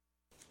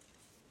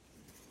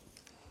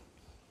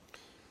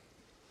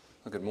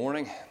Well, good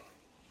morning.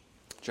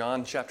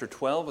 John chapter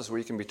 12 is where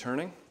you can be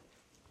turning.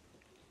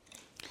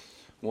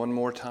 One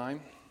more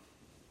time.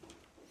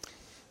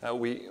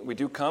 We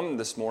do come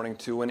this morning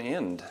to an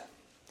end.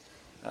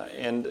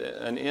 And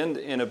an end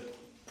in a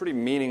pretty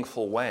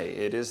meaningful way.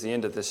 It is the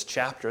end of this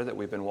chapter that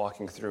we've been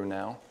walking through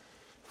now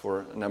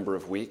for a number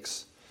of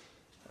weeks.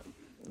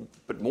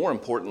 But more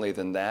importantly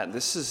than that,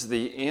 this is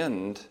the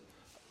end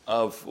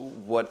of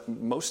what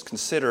most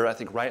consider, I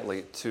think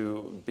rightly,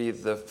 to be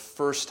the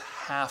first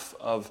half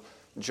of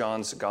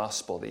John's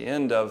gospel, the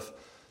end of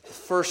the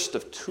first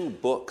of two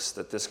books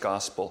that this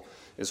gospel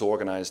is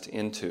organized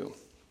into.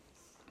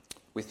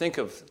 We think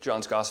of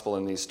John's gospel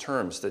in these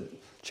terms, that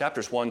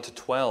chapters 1 to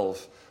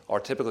 12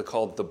 are typically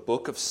called the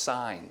book of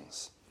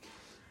signs.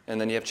 And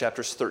then you have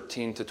chapters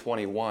 13 to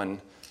 21,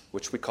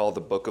 which we call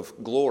the book of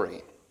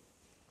glory.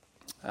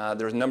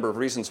 There's a number of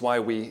reasons why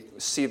we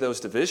see those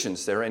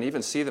divisions there and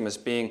even see them as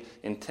being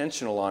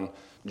intentional on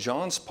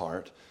John's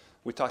part.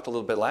 We talked a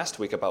little bit last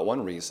week about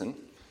one reason.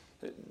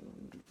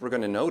 We're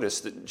going to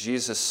notice that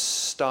Jesus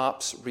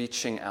stops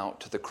reaching out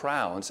to the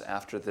crowds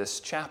after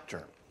this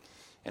chapter.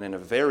 And in a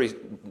very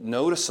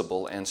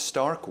noticeable and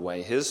stark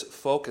way, his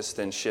focus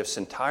then shifts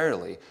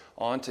entirely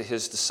onto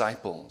his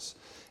disciples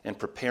and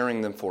preparing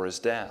them for his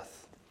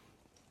death.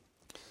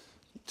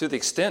 To the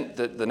extent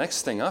that the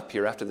next thing up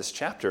here after this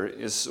chapter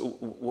is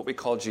what we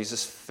call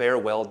Jesus'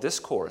 farewell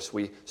discourse.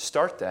 We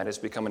start that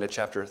as we come into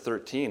chapter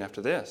 13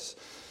 after this.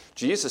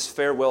 Jesus'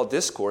 farewell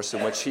discourse,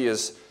 in which he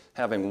is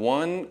having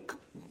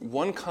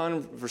one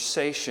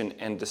conversation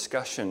and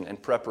discussion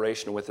and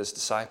preparation with his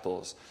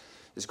disciples,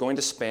 is going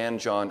to span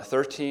John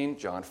 13,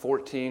 John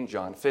 14,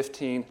 John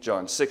 15,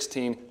 John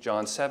 16,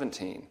 John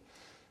 17.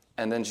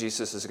 And then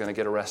Jesus is going to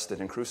get arrested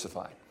and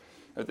crucified.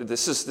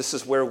 This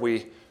is where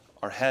we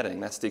are heading.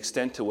 That's the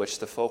extent to which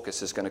the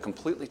focus is going to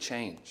completely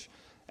change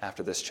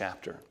after this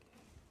chapter.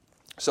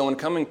 So in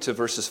coming to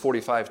verses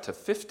 45 to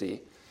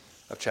 50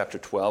 of chapter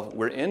 12,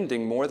 we're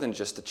ending more than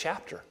just a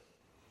chapter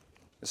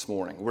this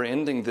morning. We're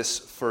ending this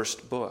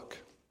first book.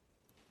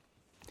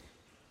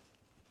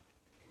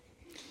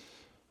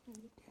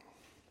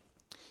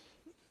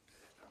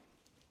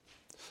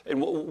 And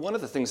one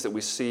of the things that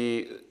we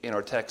see in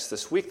our text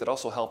this week that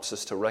also helps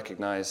us to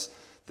recognize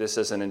this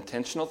as an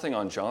intentional thing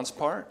on John's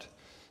part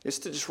is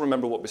to just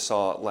remember what we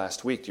saw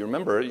last week. Do you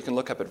remember? You can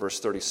look up at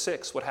verse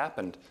 36. What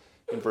happened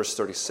in verse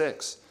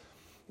 36?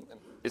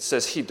 It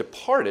says, he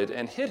departed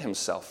and hid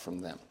himself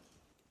from them.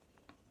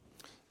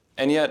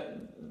 And yet,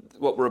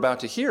 what we're about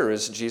to hear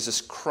is Jesus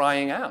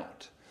crying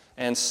out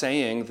and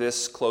saying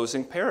this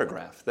closing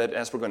paragraph that,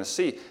 as we're going to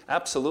see,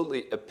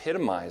 absolutely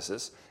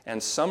epitomizes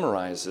and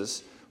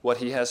summarizes what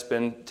he has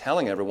been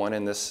telling everyone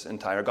in this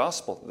entire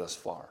gospel thus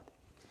far.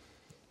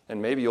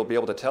 And maybe you'll be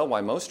able to tell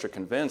why most are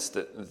convinced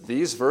that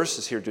these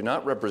verses here do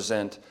not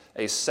represent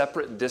a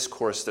separate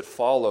discourse that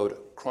followed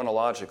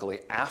chronologically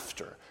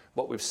after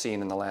what we've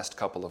seen in the last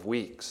couple of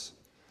weeks.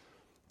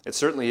 It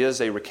certainly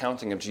is a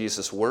recounting of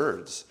Jesus'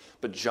 words,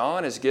 but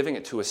John is giving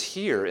it to us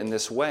here in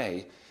this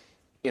way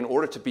in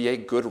order to be a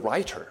good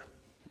writer.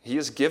 He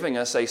is giving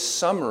us a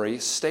summary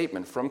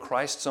statement from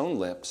Christ's own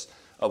lips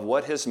of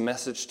what his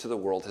message to the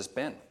world has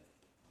been.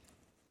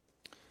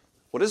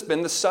 What has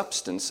been the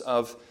substance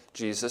of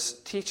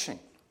Jesus' teaching?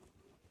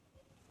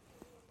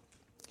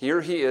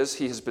 Here he is.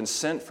 He has been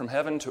sent from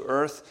heaven to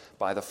earth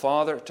by the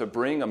Father to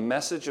bring a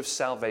message of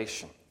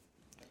salvation.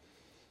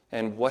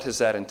 And what has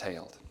that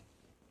entailed?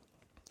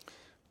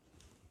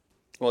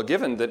 Well,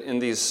 given that in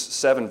these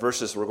 7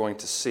 verses we're going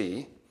to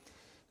see,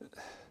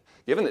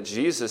 given that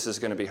Jesus is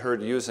going to be heard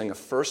using a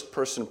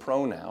first-person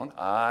pronoun,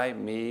 I,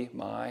 me,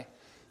 my,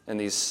 in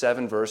these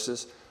 7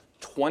 verses,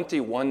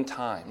 21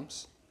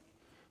 times,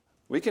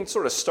 we can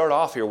sort of start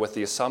off here with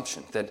the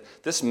assumption that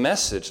this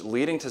message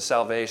leading to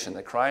salvation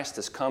that Christ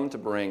has come to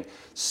bring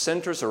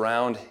centers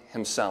around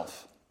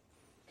himself.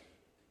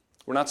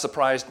 We're not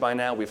surprised by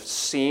now. We've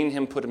seen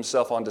him put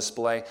himself on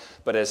display.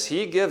 But as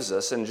he gives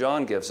us, and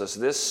John gives us,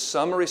 this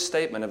summary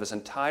statement of his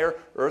entire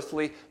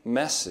earthly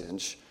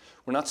message,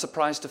 we're not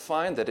surprised to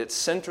find that it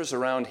centers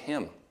around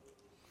him.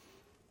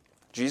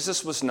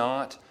 Jesus was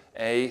not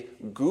a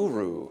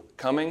guru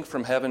coming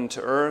from heaven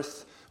to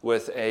earth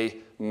with a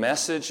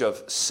message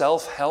of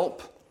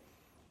self-help,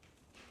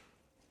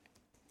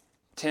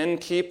 10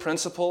 key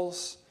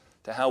principles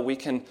to how we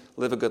can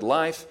live a good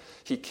life.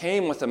 He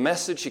came with a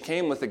message, he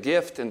came with a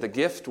gift, and the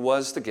gift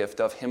was the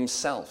gift of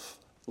himself,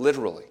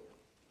 literally.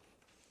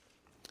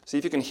 See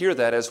if you can hear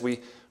that as we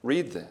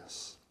read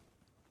this.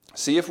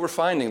 See if we're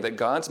finding that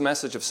God's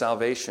message of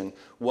salvation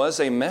was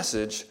a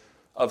message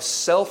of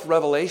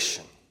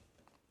self-revelation.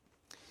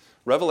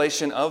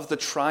 Revelation of the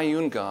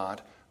triune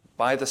God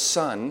by the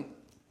Son,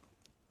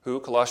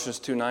 who, Colossians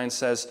 2:9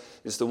 says,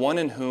 is the one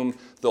in whom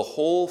the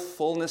whole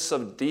fullness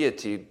of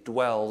deity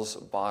dwells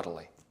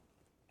bodily.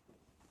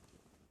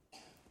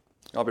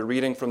 I'll be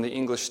reading from the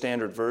English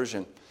Standard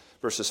Version,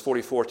 verses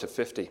 44 to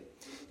 50.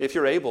 If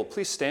you're able,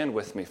 please stand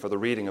with me for the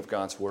reading of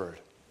God's Word.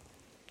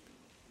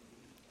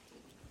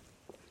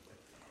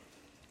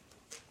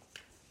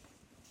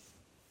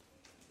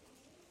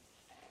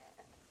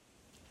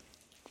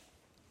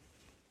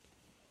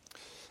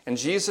 And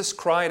Jesus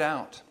cried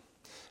out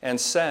and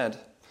said,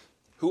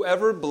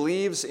 "Whoever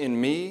believes in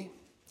me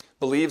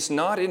believes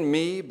not in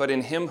me, but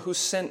in him who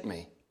sent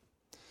me.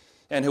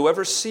 And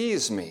whoever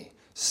sees me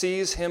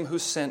sees him who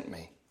sent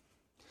me.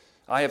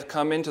 I have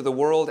come into the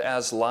world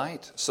as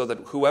light, so that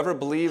whoever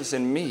believes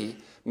in me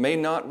may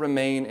not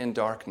remain in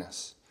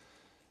darkness.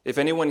 If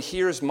anyone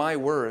hears my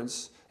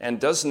words and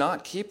does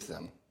not keep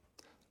them,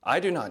 I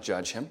do not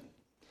judge him,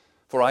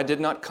 for I did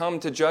not come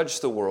to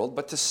judge the world,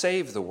 but to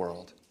save the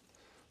world.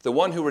 The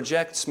one who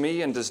rejects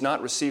me and does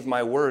not receive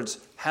my words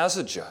has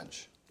a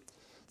judge.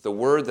 The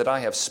word that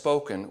I have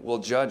spoken will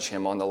judge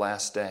him on the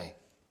last day.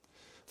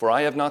 For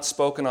I have not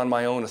spoken on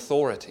my own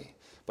authority,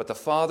 but the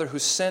Father who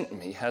sent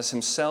me has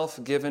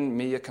himself given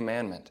me a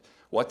commandment,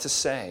 what to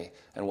say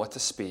and what to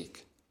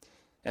speak.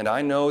 And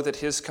I know that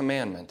his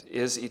commandment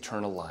is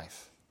eternal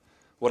life.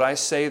 What I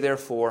say,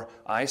 therefore,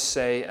 I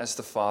say as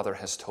the Father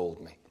has told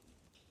me."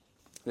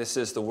 This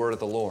is the word of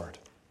the Lord.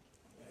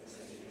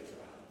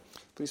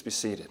 Please be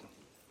seated.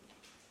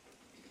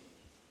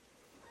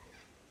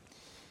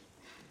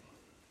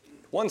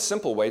 One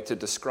simple way to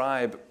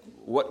describe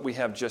what we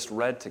have just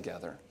read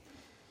together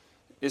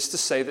is to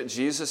say that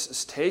Jesus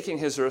is taking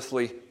his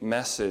earthly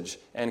message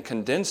and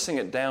condensing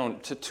it down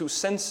to two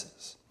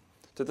senses,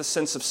 to the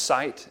sense of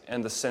sight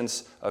and the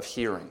sense of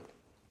hearing.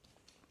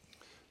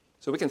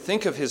 So we can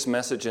think of his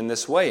message in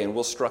this way, and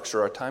we'll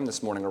structure our time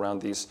this morning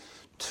around these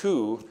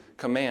two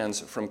commands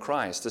from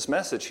Christ. This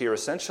message here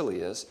essentially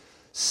is,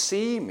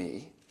 see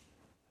me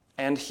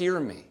and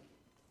hear me.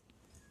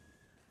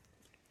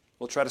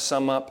 We'll try to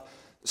sum up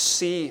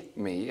see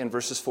me in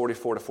verses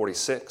 44 to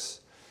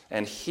 46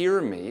 and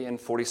hear me in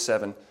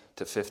 47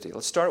 to 50.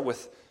 Let's start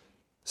with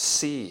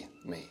see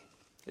me.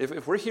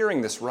 If we're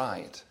hearing this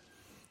right,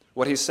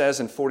 what he says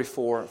in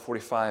 44,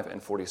 45,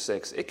 and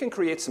 46, it can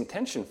create some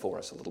tension for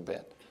us a little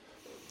bit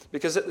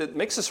because it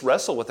makes us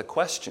wrestle with a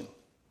question.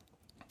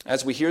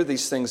 As we hear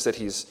these things that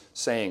he's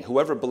saying,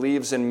 whoever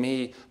believes in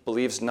me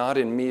believes not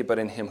in me, but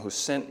in him who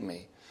sent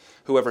me.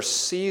 Whoever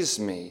sees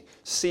me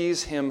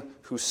sees him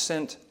who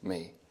sent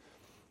me.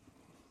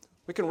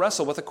 We can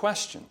wrestle with a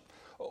question.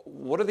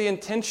 What are the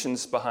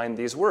intentions behind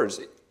these words?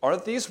 Are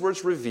these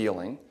words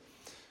revealing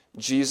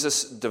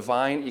Jesus'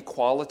 divine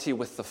equality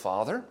with the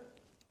Father?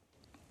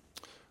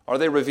 Are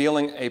they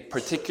revealing a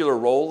particular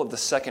role of the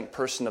second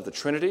person of the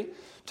Trinity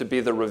to be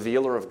the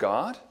revealer of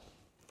God?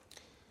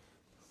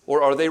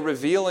 Or are they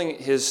revealing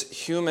his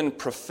human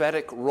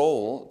prophetic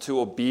role to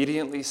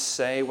obediently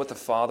say what the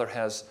Father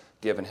has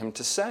given him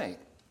to say?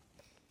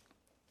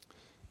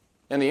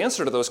 And the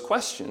answer to those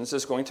questions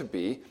is going to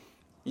be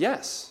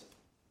yes.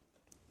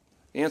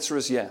 The answer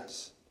is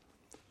yes.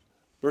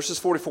 Verses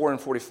 44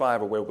 and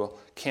 45 are where we'll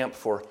camp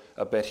for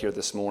a bit here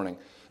this morning.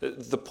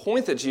 The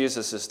point that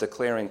Jesus is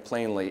declaring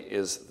plainly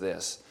is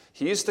this.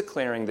 He is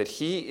declaring that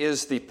he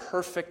is the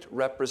perfect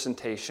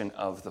representation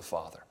of the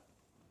Father.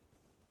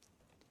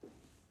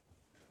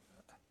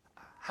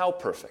 How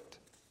perfect?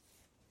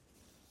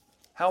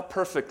 How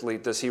perfectly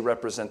does he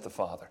represent the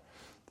Father?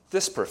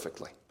 This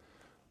perfectly.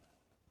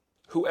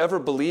 Whoever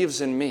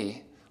believes in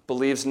me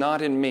believes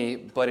not in me,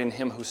 but in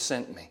him who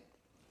sent me.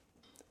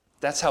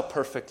 That's how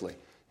perfectly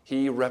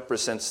he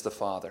represents the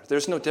Father.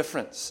 There's no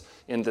difference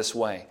in this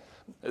way.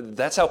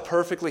 That's how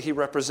perfectly he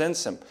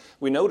represents him.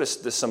 We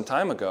noticed this some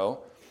time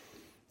ago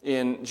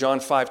in John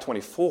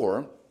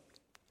 5:24,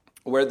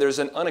 where there's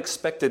an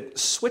unexpected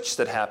switch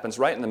that happens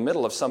right in the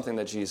middle of something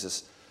that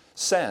Jesus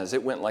says.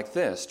 It went like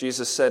this.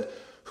 Jesus said,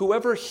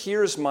 "Whoever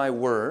hears my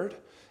word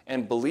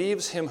and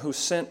believes him who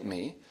sent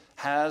me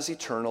has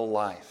eternal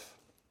life."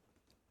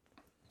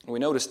 We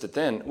noticed it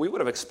then. We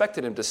would have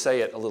expected him to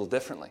say it a little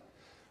differently.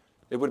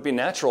 It would be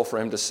natural for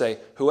him to say,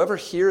 "Whoever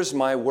hears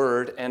my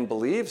word and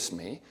believes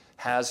me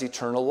has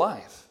eternal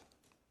life."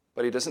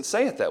 But he doesn't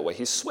say it that way.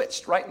 He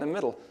switched right in the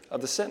middle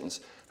of the sentence.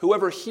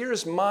 "Whoever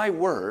hears my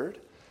word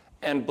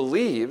and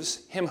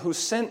believes him who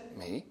sent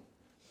me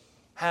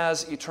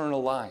has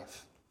eternal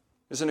life."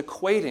 There's an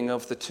equating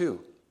of the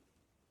two.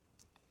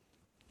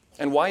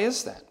 And why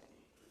is that?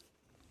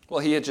 Well,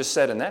 he had just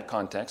said in that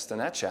context, in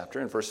that chapter,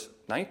 in verse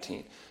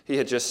 19, he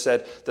had just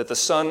said that the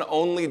Son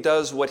only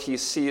does what he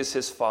sees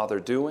his Father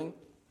doing.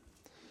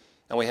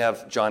 And we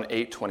have John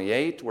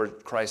 8:28, where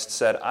Christ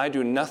said, "I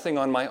do nothing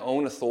on my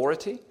own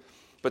authority,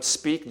 but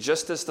speak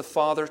just as the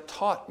Father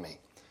taught me.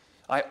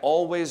 I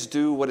always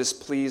do what is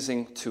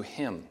pleasing to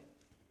him."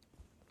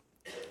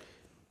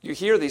 You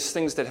hear these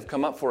things that have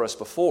come up for us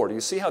before. Do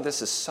you see how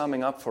this is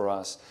summing up for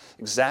us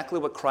exactly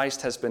what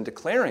Christ has been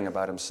declaring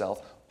about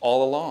himself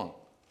all along?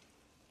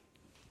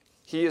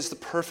 He is the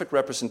perfect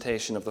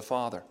representation of the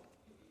Father.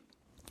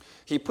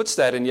 He puts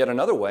that in yet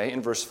another way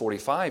in verse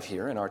 45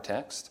 here in our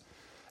text.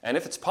 And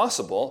if it's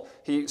possible,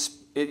 he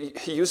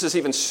uses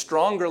even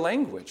stronger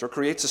language or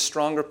creates a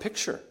stronger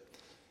picture.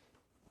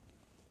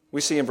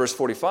 We see in verse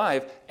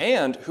 45,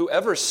 "And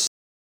whoever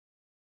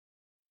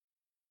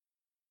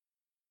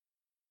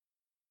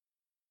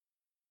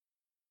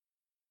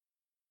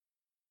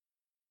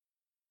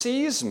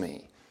sees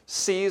me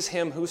sees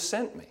him who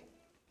sent me."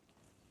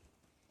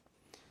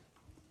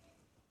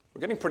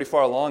 We're getting pretty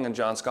far along in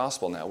John's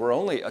Gospel now. We're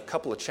only a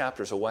couple of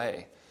chapters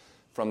away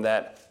from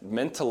that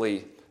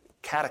mentally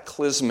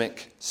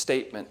cataclysmic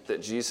statement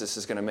that Jesus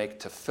is going to make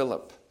to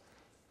Philip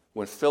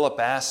when Philip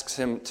asks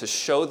him to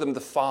show them the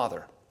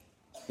Father.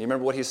 You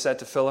remember what he said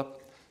to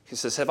Philip? He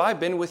says, "Have I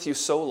been with you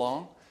so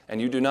long,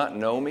 and you do not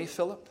know me,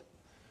 Philip?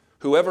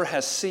 Whoever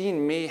has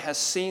seen me has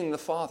seen the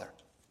Father.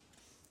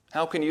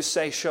 How can you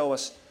say, 'Show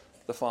us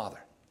the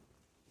Father'?"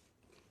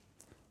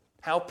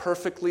 How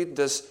perfectly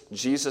does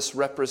Jesus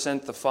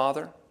represent the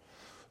Father?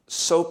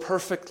 So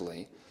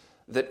perfectly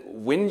that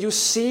when you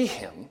see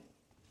him,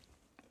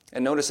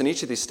 and notice in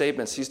each of these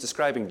statements he's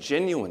describing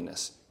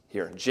genuineness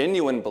here,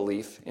 genuine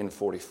belief in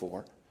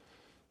 44,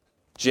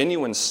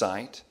 genuine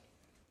sight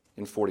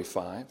in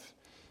 45.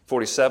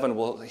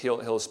 47,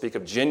 he'll speak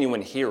of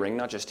genuine hearing,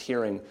 not just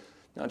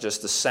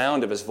the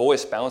sound of his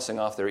voice bouncing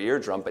off their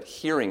eardrum, but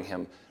hearing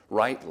him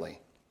rightly,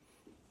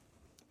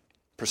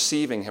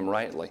 perceiving him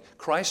rightly.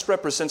 Christ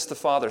represents the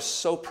Father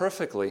so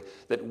perfectly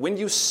that when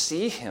you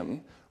see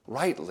him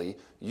rightly,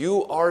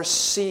 you are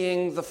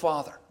seeing the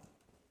Father.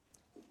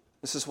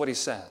 This is what he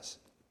says.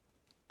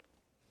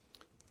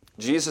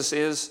 Jesus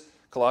is,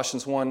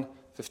 Colossians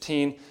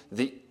 1:15,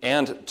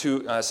 and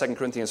 2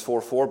 Corinthians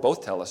 4:4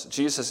 both tell us,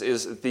 Jesus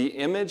is the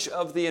image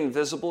of the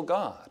invisible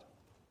God.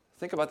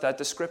 Think about that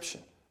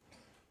description.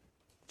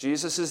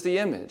 Jesus is the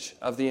image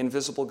of the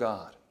invisible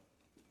God.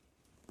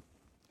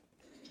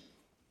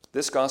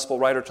 This gospel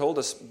writer told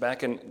us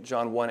back in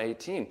John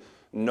 1:18,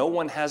 no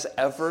one has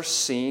ever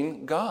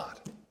seen God.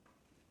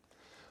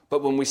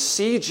 But when we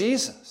see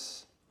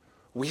Jesus,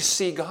 we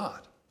see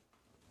God.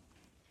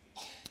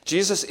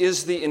 Jesus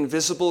is the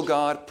invisible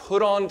God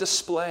put on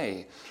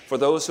display for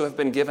those who have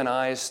been given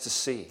eyes to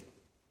see.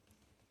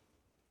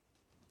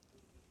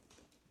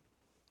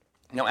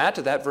 Now add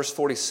to that verse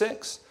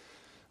 46,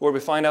 where we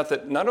find out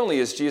that not only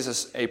is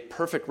Jesus a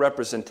perfect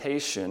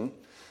representation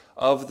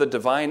of the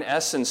divine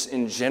essence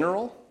in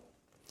general,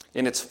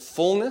 in its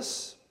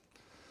fullness,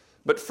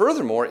 but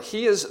furthermore,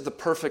 he is the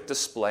perfect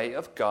display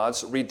of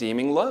God's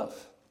redeeming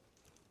love.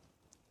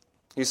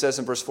 He says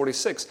in verse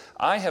 46,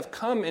 "I have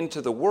come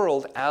into the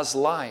world as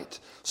light,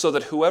 so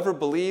that whoever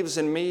believes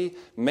in me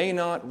may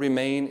not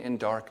remain in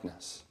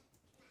darkness."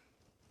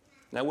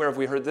 Now, where have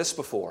we heard this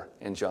before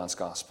in John's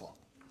Gospel?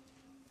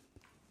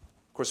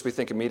 Of course, we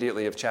think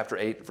immediately of chapter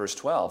 8, verse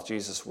 12,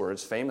 Jesus'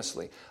 words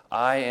famously,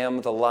 "I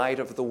am the light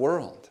of the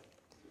world."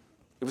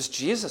 It was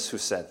Jesus who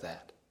said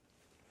that.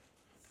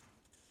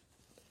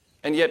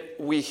 And yet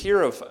we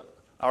hear of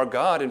our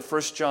God in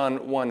 1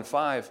 John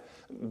 1:5,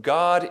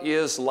 God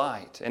is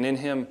light, and in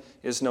him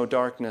is no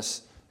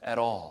darkness at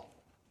all.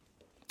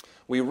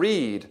 We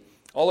read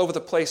all over the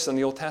place in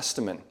the Old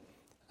Testament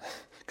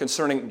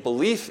concerning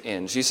belief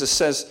in. Jesus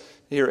says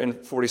here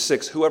in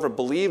 46, "Whoever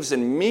believes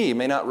in me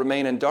may not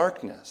remain in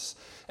darkness."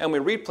 And we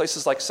read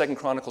places like 2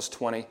 Chronicles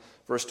 20,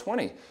 verse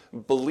 20,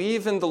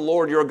 "Believe in the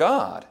Lord your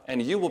God, and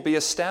you will be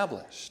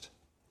established."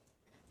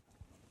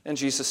 And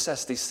Jesus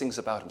says these things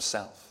about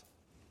himself.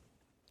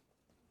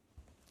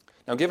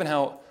 Now, given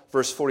how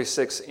verse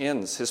 46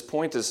 ends, his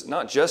point is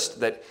not just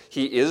that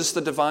he is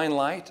the divine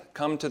light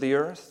come to the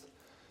earth,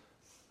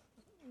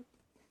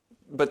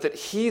 but that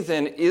he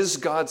then is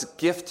God's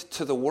gift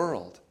to the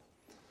world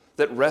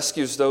that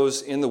rescues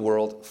those in the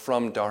world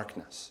from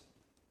darkness.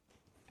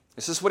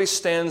 This is what he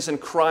stands and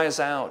cries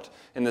out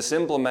in this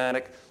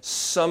emblematic,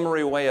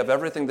 summary way of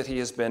everything that he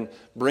has been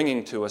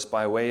bringing to us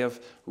by way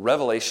of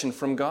revelation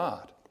from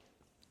God.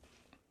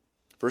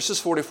 Verses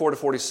 44 to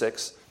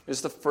 46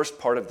 is the first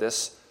part of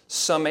this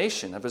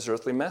summation of his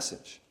earthly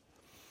message.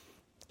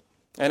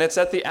 And it's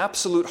at the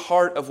absolute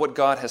heart of what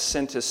God has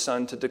sent his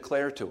Son to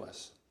declare to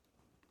us.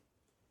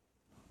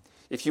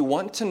 If you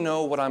want to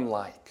know what I'm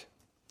like,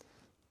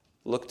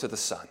 look to the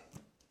Son.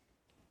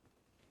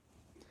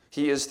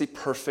 He is the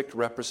perfect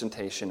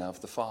representation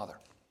of the Father.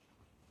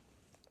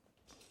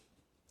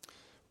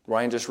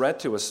 Ryan just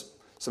read to us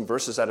some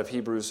verses out of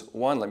Hebrews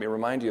 1. Let me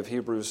remind you of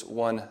Hebrews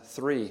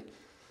 1:3.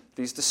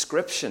 These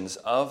descriptions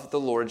of the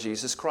Lord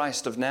Jesus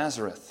Christ of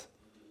Nazareth.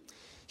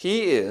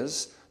 He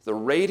is the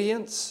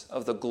radiance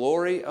of the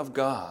glory of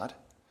God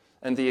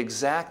and the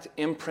exact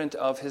imprint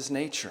of his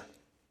nature.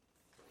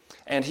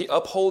 And he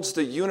upholds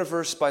the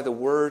universe by the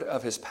word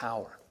of his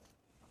power.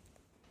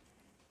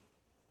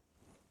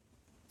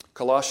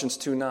 Colossians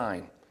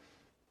 2:9.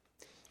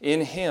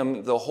 In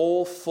him the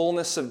whole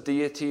fullness of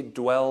deity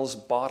dwells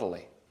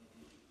bodily.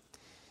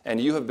 And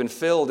you have been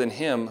filled in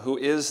him who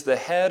is the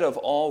head of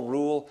all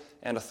rule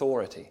and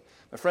authority.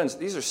 My friends,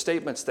 these are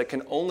statements that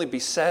can only be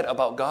said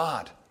about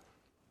God.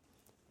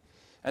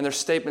 And they're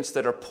statements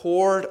that are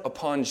poured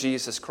upon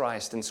Jesus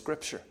Christ in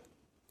Scripture.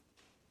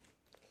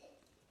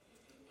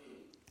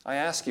 I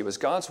ask you, is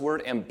God's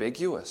word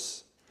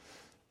ambiguous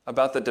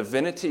about the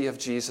divinity of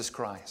Jesus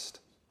Christ?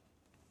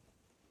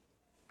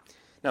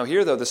 Now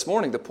here, though, this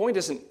morning, the point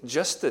isn't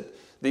just that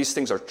these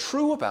things are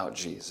true about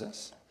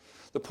Jesus.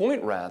 The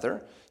point,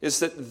 rather, is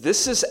that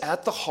this is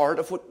at the heart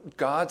of what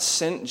God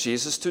sent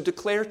Jesus to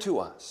declare to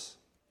us.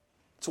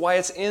 That's why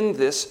it's in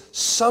this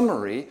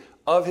summary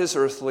of his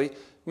earthly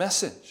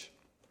message.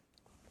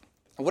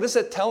 What does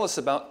that tell us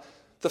about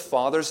the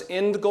Father's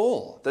end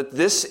goal? That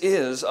this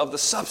is of the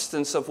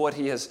substance of what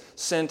he has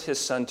sent his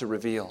Son to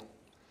reveal.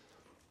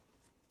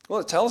 Well,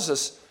 it tells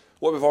us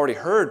what we've already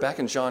heard back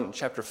in John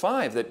chapter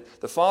 5,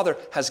 that the Father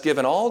has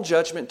given all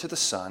judgment to the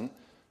Son,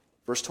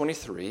 verse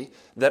 23,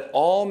 that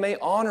all may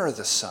honor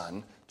the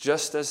Son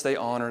just as they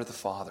honor the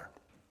Father.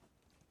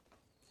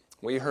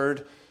 We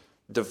heard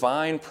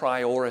divine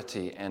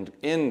priority and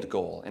end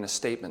goal in a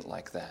statement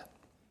like that.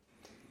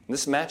 And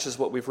this matches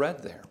what we've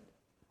read there.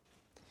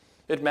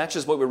 It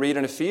matches what we read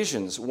in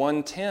Ephesians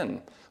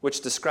 1:10,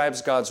 which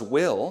describes God's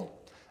will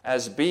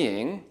as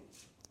being,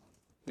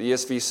 the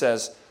ESV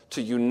says,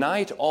 to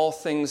unite all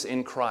things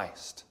in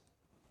Christ.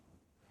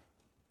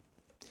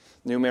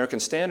 The New American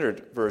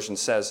Standard Version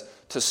says,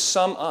 to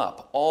sum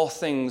up all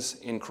things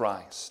in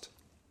Christ.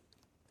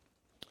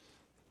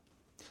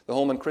 The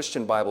Holman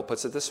Christian Bible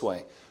puts it this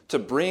way, to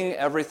bring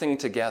everything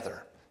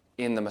together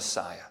in the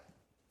Messiah.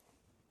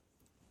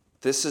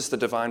 This is the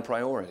divine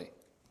priority.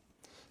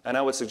 And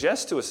I would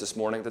suggest to us this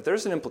morning that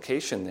there's an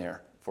implication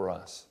there for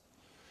us.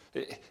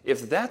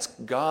 If that's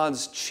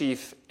God's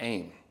chief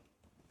aim,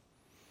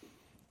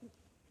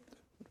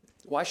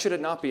 why should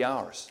it not be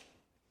ours?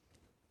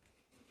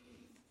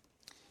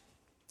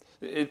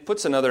 It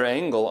puts another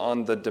angle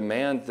on the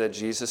demand that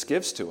Jesus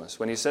gives to us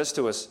when he says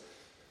to us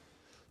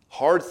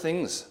hard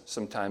things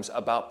sometimes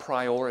about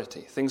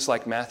priority. Things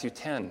like Matthew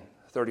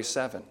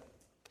 10:37.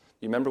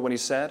 You remember when he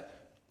said,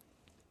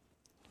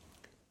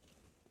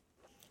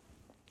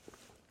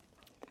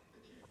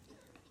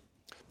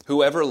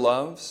 whoever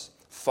loves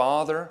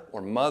father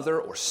or mother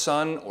or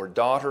son or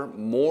daughter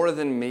more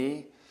than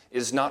me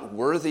is not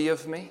worthy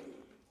of me.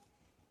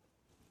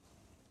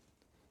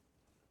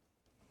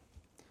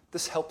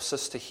 This helps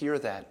us to hear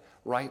that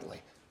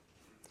rightly.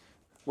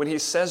 When he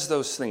says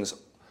those things,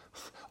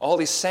 all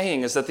he's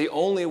saying is that the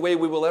only way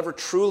we will ever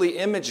truly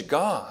image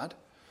God,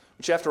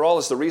 which after all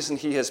is the reason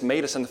he has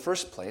made us in the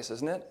first place,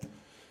 isn't it?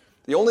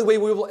 The only way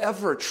we will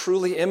ever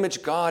truly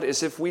image God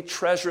is if we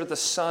treasure the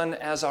Son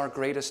as our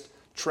greatest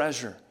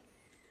treasure.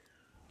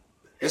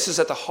 This is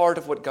at the heart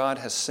of what God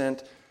has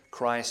sent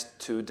Christ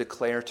to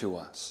declare to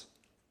us.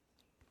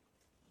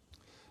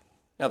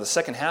 Now, the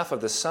second half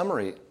of this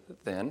summary,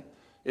 then,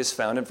 is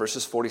found in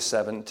verses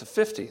 47 to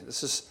 50.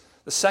 This is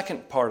the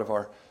second part of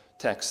our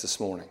text this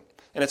morning.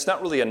 And it's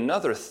not really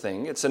another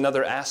thing, it's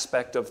another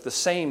aspect of the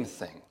same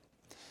thing.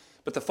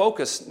 But the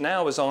focus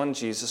now is on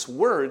Jesus'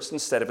 words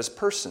instead of his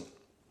person.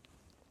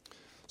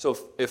 So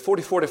if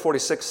 44 to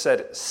 46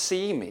 said,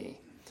 see me,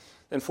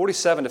 then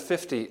 47 to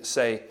 50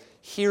 say,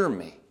 hear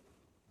me.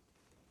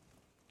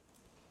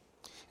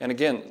 And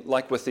again,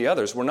 like with the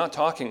others, we're not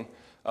talking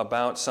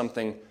about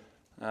something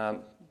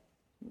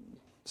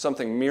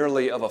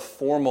merely of a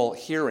formal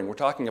hearing. We're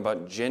talking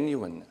about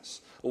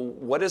genuineness.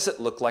 What does it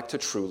look like to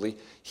truly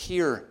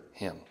hear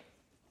him?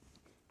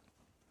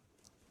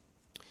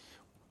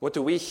 What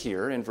do we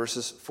hear in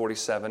verses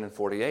 47 and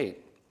 48?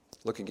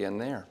 Look again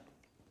there.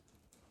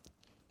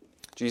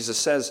 Jesus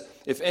says,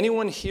 if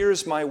anyone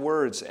hears my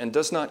words and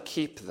does not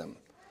keep them,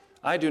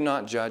 I do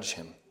not judge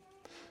him.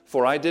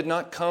 For I did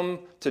not come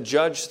to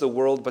judge the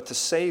world, but to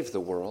save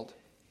the world.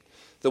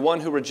 The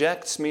one who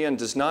rejects me and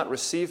does not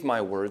receive my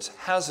words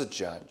has a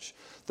judge.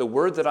 The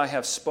word that I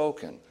have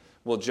spoken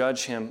will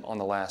judge him on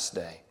the last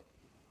day.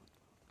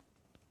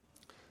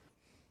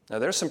 Now,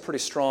 there's some pretty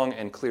strong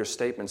and clear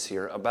statements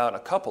here about a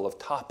couple of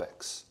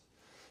topics.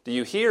 Do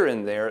you hear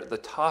in there the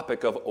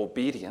topic of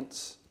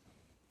obedience?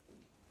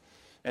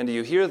 And do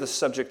you hear the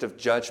subject of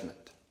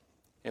judgment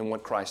in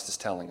what Christ is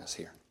telling us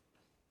here?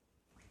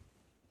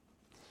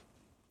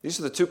 These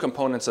are the two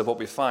components of what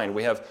we find.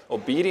 We have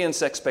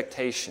obedience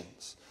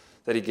expectations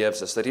that he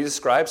gives us, that he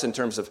describes in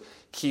terms of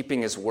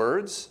keeping his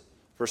words,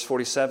 verse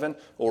 47,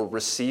 or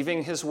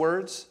receiving his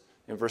words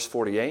in verse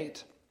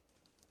 48.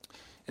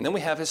 And then we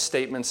have his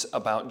statements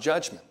about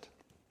judgment.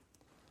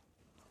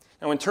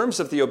 Now, in terms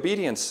of the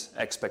obedience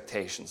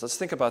expectations, let's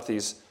think about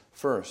these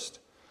first.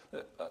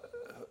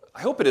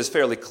 I hope it is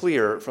fairly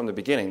clear from the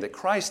beginning that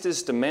Christ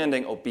is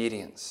demanding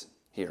obedience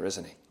here,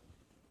 isn't he?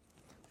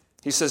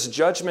 He says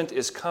judgment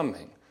is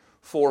coming.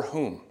 For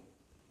whom?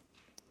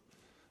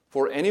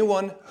 For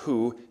anyone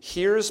who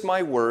hears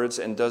my words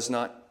and does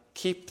not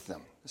keep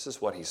them. This is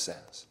what he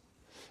says.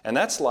 And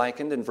that's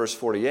likened in verse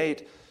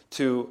 48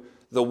 to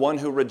the one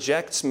who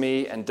rejects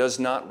me and does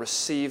not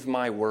receive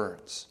my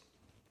words.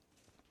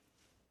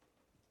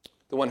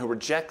 The one who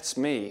rejects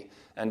me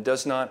and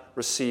does not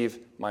receive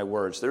my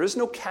words. There is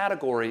no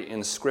category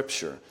in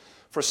Scripture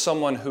for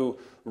someone who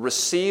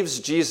receives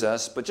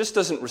Jesus but just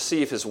doesn't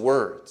receive his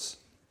words.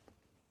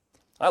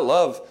 I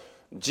love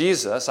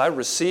Jesus. I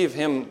receive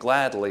him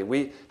gladly.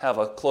 We have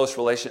a close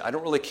relation. I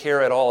don't really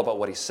care at all about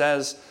what he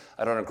says.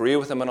 I don't agree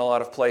with him in a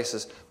lot of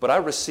places, but I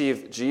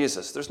receive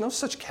Jesus. There's no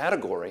such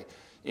category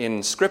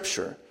in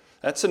Scripture.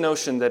 That's a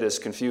notion that is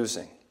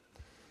confusing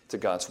to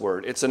God's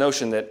Word. It's a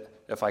notion that,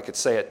 if I could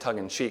say it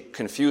tongue-in-cheek,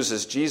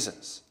 confuses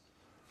Jesus.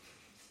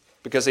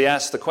 Because he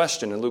asked the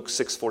question in Luke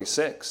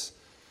 6:46.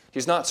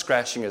 He's not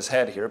scratching his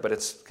head here, but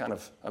it's kind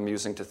of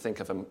amusing to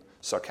think of him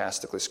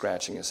sarcastically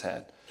scratching his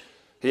head.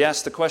 He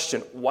asked the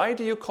question, "Why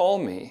do you call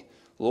me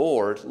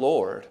Lord,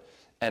 Lord,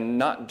 and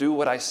not do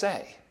what I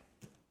say?"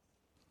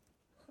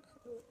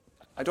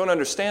 I don't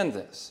understand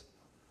this.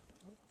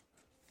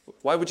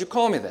 Why would you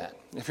call me that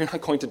if you're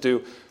not going to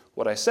do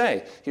what I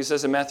say? He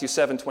says in Matthew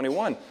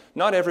 7:21,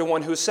 "Not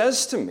everyone who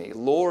says to me,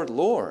 'Lord,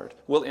 Lord,'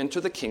 will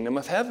enter the kingdom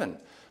of heaven,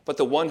 but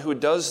the one who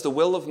does the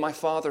will of my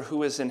Father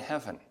who is in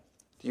heaven."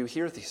 Do you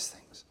hear these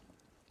things?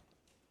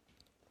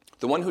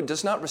 The one who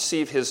does not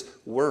receive his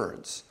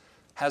words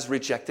has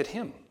rejected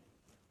him.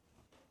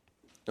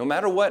 No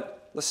matter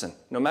what, listen,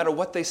 no matter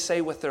what they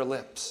say with their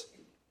lips.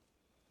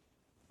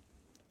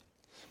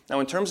 Now,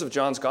 in terms of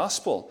John's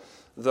gospel,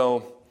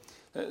 though,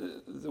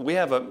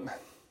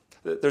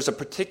 there's a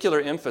particular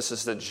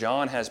emphasis that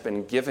John has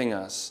been giving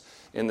us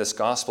in this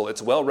gospel.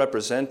 It's well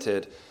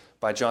represented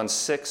by John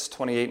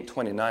 6:28 and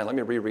 29. Let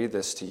me reread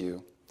this to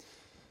you.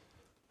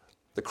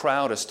 The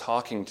crowd is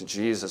talking to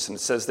Jesus, and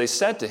it says, "They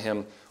said to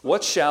him,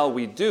 'What shall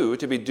we do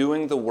to be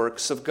doing the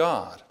works of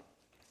God?'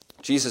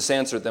 Jesus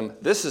answered them,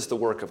 'This is the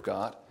work of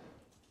God,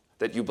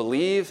 that you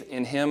believe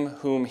in him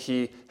whom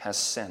he has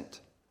sent.'"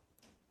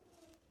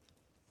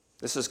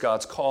 This is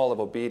God's call of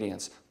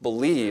obedience.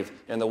 Believe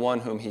in the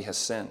one whom he has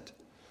sent.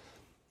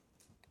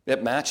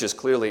 It matches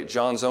clearly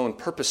John's own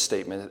purpose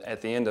statement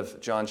at the end of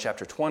John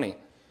chapter 20.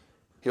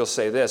 He'll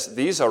say this,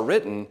 "These are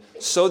written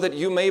so that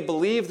you may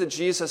believe that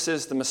Jesus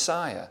is the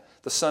Messiah,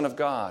 the Son of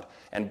God,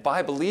 and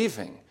by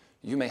believing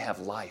you may have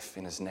life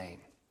in his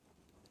name."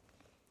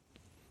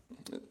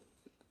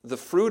 The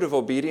fruit of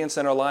obedience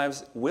in our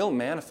lives will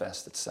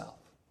manifest itself.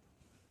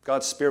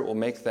 God's Spirit will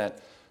make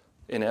that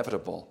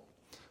inevitable.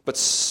 But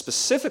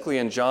specifically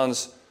in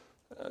John's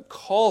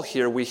call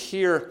here, we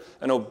hear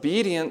an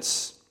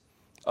obedience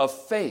of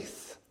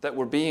faith that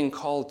we're being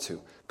called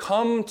to.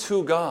 Come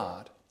to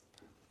God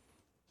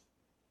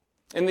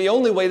in the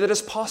only way that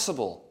is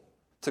possible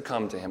to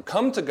come to him.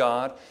 Come to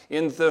God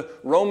in the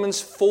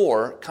Romans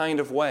 4 kind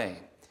of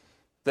way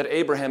that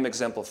Abraham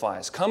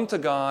exemplifies. Come to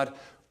God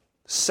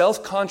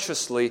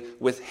self-consciously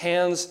with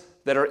hands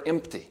that are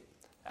empty,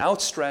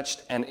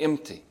 outstretched and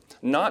empty.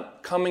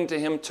 Not coming to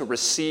him to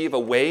receive a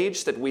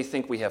wage that we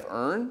think we have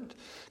earned,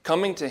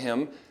 coming to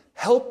him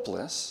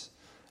helpless,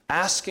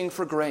 asking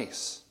for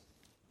grace.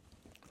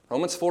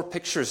 Romans 4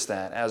 pictures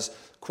that as,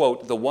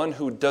 quote, "the one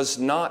who does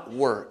not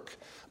work,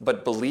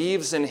 but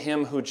believes in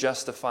him who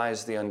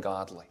justifies the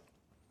ungodly."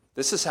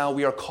 This is how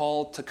we are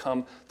called to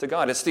come to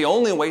God. It's the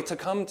only way to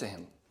come to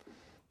him.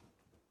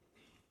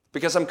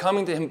 Because I'm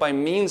coming to him by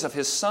means of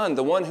his Son,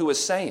 the one who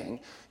is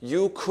saying,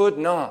 "You could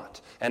not,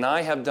 and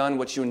I have done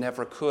what you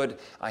never could.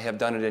 I have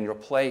done it in your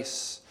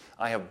place.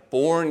 I have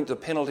borne the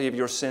penalty of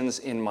your sins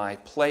in my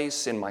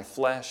place, in my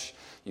flesh.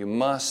 You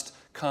must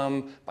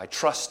come by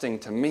trusting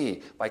to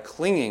me, by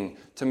clinging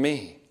to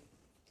me."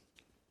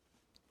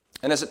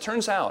 And as it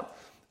turns out,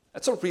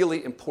 that's a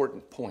really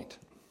important point.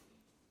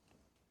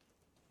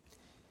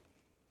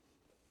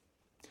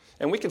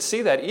 And we can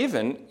see that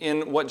even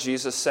in what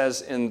Jesus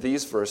says in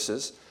these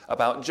verses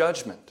about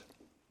judgment.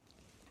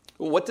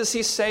 What does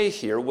he say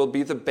here will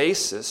be the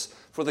basis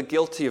for the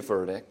guilty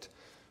verdict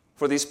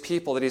for these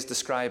people that he's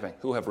describing,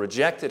 who have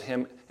rejected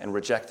him and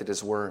rejected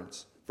his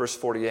words? Verse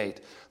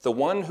 48, "The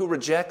one who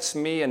rejects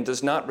me and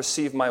does not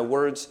receive my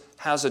words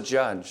has a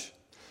judge.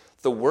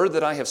 The word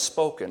that I have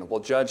spoken will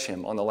judge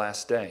him on the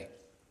last day."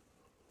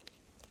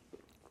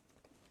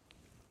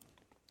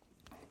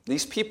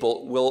 These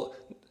people will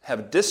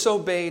have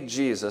disobeyed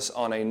Jesus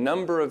on a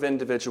number of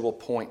individual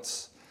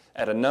points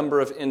at a number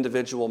of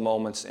individual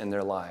moments in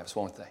their lives,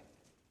 won't they?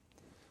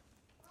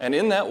 And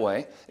in that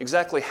way,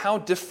 exactly how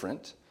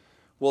different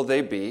will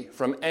they be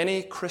from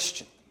any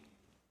Christian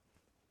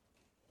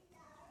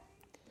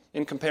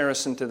in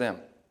comparison to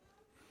them?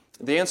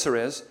 The answer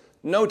is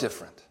no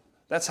different.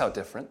 That's how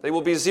different. They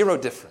will be zero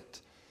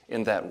different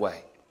in that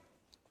way.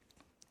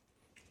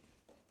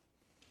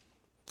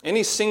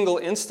 Any single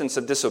instance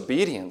of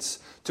disobedience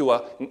to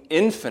an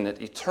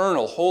infinite,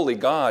 eternal, holy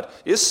God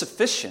is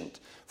sufficient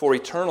for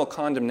eternal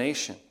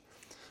condemnation.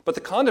 But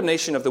the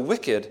condemnation of the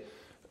wicked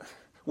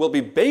will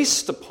be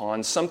based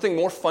upon something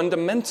more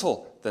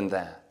fundamental than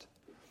that.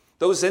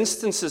 Those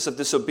instances of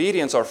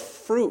disobedience are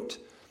fruit.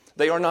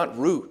 They are not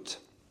root.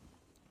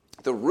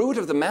 The root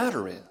of the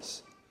matter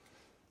is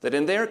that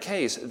in their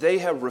case, they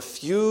have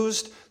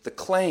refused the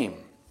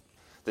claim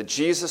that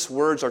Jesus'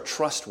 words are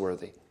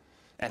trustworthy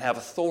and have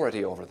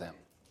authority over them.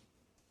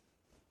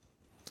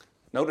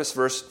 Notice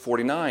verse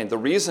 49. The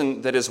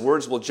reason that his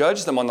words will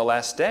judge them on the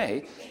last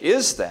day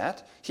is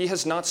that he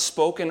has not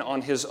spoken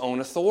on his own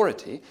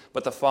authority,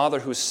 but the Father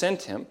who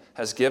sent him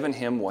has given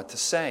him what to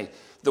say.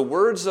 The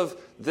words of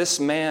this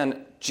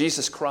man,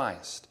 Jesus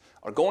Christ,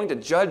 are going to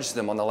judge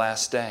them on the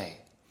last day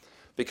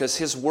because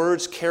his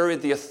words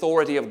carried the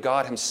authority of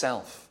God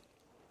himself.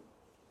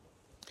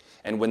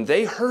 And when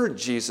they heard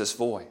Jesus'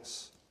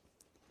 voice,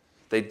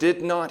 they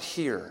did not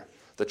hear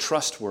the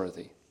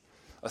trustworthy,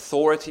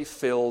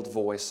 authority-filled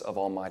voice of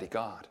Almighty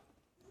God.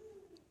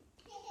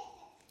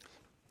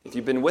 If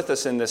you've been with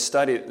us in this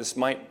study, this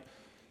might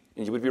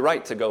And you would be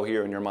right to go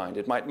here in your mind.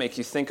 It might make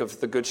you think of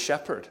the Good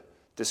Shepherd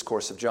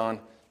discourse of John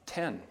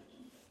 10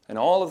 and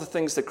all of the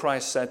things that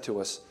Christ said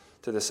to us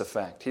to this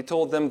effect. He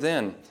told them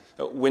then,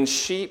 when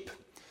sheep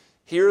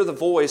hear the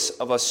voice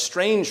of a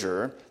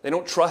stranger, they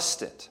don't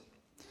trust it,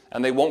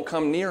 and they won't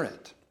come near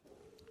it.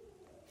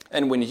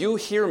 And when you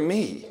hear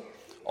me,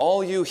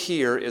 all you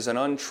hear is an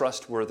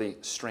untrustworthy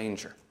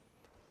stranger.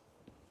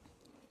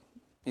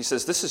 He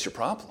says, this is your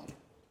problem.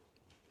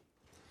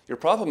 Your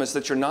problem is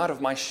that you're not of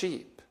my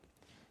sheep.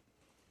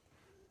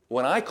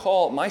 When I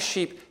call, my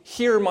sheep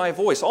hear my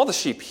voice. All the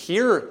sheep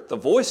hear the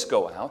voice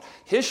go out.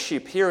 His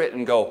sheep hear it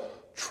and go,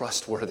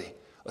 trustworthy,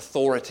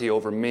 authority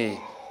over me,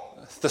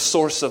 the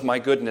source of my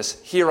goodness,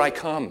 here I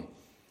come.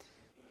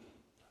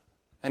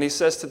 And he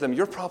says to them,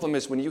 your problem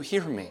is when you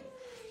hear me,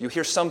 you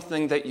hear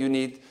something that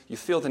you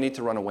feel the need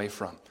to run away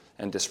from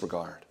and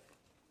disregard.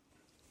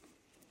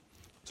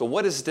 So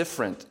what is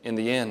different in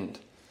the end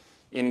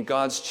in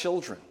God's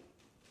children?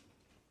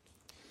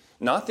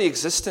 Not the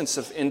existence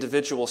of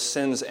individual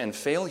sins and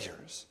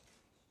failures.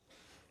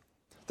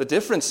 The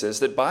difference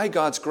is that by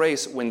God's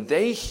grace, when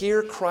they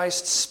hear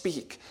Christ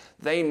speak,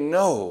 they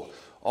know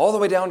all the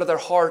way down to their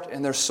heart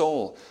and their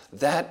soul,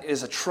 that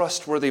is a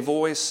trustworthy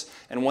voice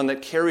and one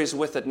that carries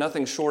with it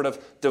nothing short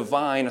of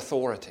divine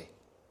authority.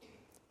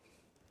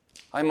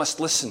 I must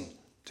listen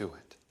to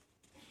it.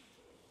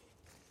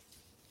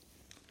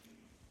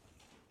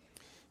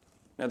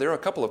 Now, there are a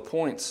couple of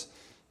points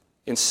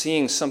in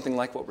seeing something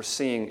like what we're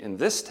seeing in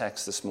this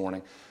text this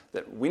morning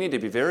that we need to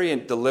be very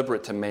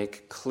deliberate to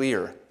make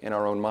clear in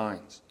our own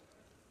minds.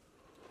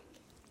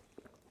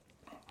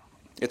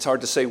 It's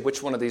hard to say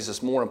which one of these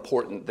is more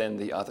important than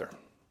the other.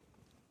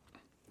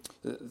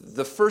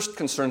 The first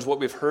concerns what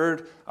we've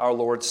heard our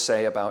Lord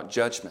say about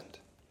judgment.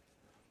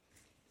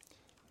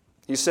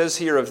 He says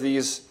here of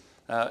these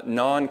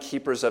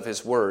non-keepers of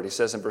his word, he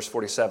says in verse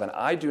 47,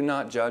 I do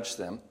not judge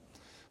them,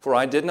 for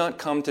I did not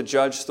come to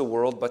judge the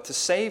world, but to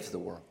save the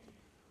world.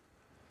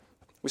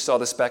 We saw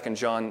this back in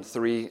John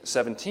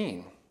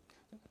 3:17.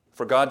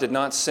 For God did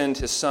not send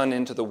his Son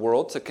into the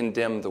world to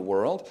condemn the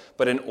world,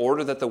 but in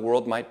order that the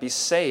world might be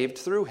saved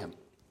through him.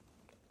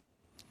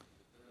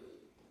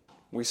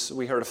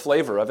 We heard a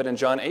flavor of it in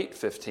John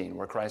 8:15,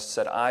 where Christ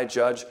said, I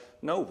judge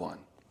no one.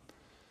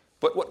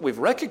 But what we've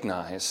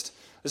recognized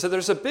is that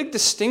there's a big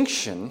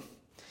distinction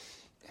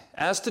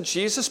as to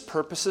Jesus'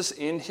 purposes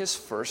in his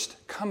first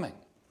coming.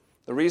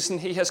 The reason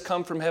he has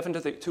come from heaven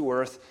to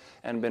earth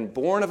and been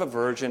born of a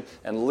virgin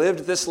and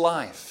lived this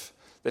life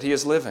that he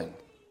is living.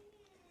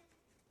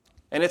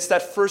 And it's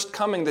that first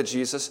coming that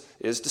Jesus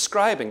is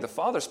describing. The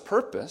Father's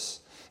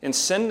purpose in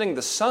sending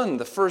the Son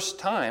the first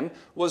time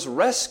was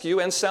rescue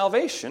and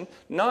salvation,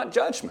 not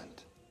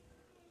judgment.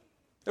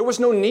 There was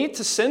no need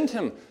to send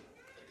him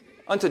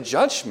unto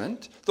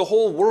judgment. The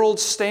whole world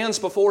stands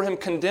before him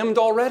condemned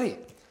already.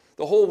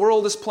 The whole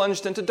world is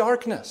plunged into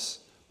darkness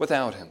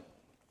without him.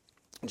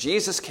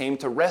 Jesus came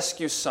to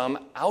rescue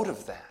some out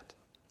of that.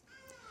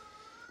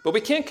 But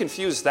we can't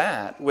confuse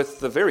that with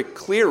the very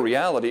clear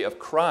reality of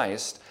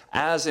Christ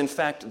as, in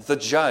fact, the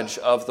judge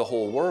of the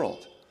whole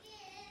world,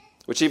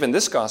 which even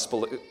this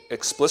gospel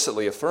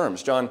explicitly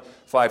affirms. John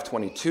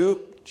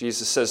 5:22,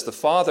 Jesus says, the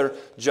Father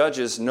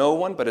judges no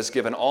one, but has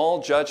given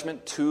all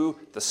judgment to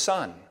the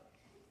Son.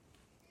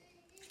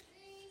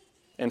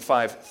 In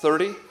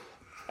 5:30,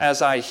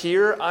 as I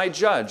hear, I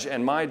judge,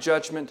 and my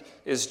judgment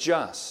is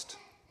just.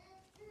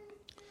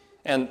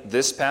 And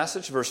this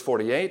passage, verse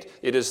 48,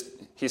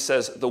 he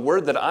says, the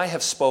word that I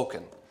have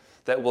spoken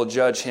that will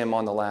judge him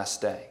on the last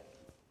day.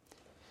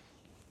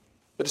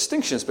 The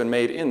distinction has been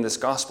made in this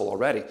gospel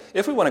already.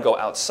 If we want to go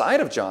outside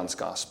of John's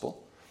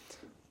gospel,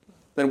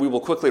 then we will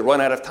quickly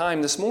run out of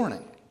time this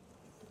morning.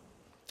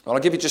 I'll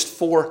give you just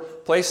 4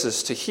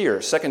 places to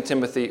hear. 2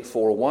 Timothy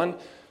 4:1,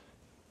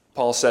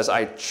 Paul says,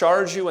 I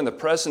charge you in the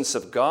presence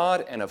of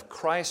God and of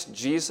Christ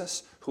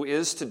Jesus, who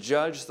is to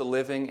judge the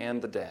living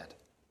and the dead.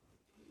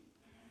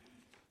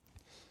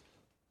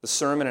 The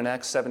sermon in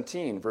Acts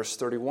 17, verse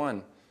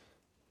 31,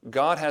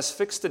 God has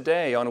fixed a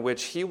day on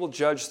which he will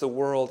judge the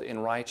world in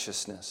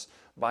righteousness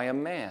by a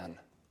man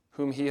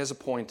whom he has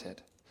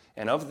appointed.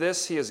 And of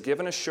this he has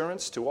given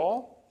assurance to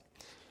all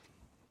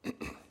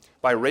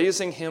by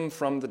raising him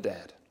from the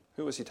dead.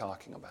 Who is he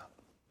talking about?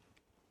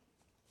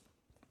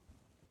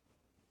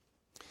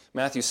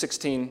 Matthew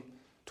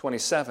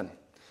 16:27.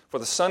 For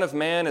the Son of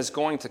Man is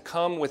going to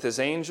come with his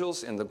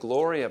angels in the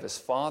glory of his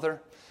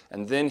Father,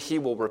 and then he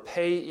will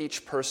repay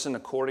each person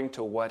according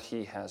to what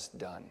he has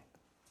done.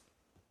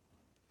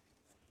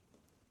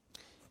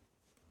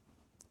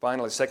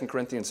 Finally, 2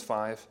 Corinthians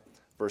 5,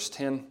 verse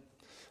 10,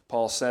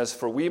 Paul says,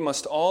 for we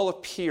must all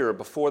appear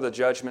before the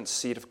judgment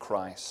seat of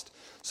Christ,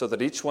 so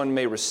that each one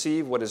may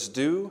receive what is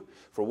due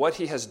for what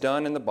he has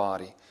done in the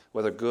body,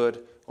 whether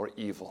good or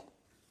evil.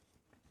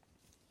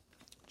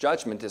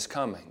 Judgment is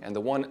coming, and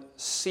the one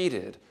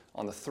seated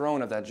on the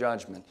throne of that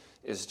judgment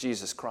is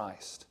Jesus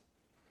Christ.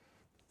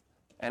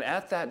 And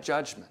at that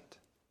judgment,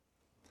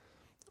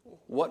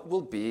 what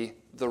will be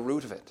the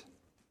root of it?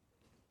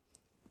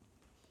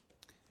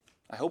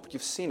 I hope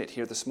you've seen it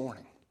here this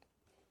morning.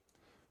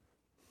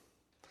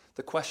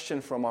 The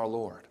question from our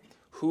Lord,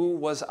 who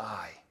was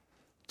I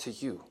to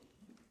you?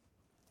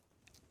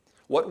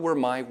 What were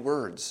my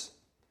words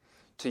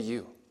to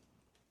you?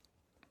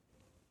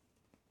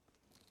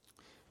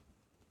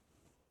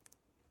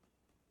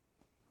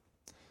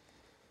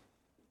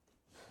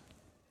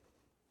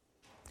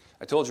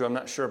 I told you I'm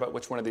not sure about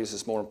which one of these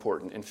is more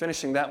important. In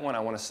finishing that one, I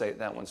want to say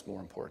that one's more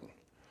important.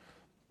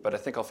 But I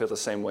think I'll feel the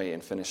same way in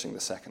finishing the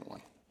second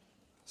one.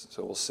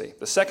 So we'll see.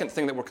 The second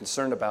thing that we're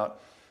concerned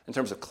about in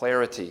terms of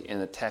clarity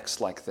in a text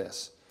like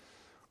this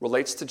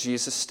relates to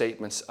Jesus'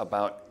 statements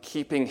about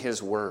keeping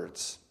his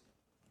words.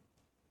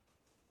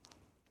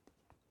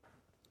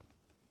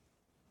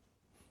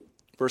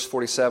 Verse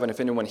 47, if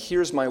anyone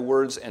hears my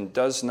words and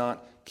does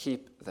not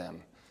keep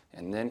them.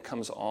 And then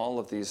comes all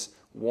of these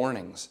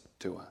warnings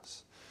to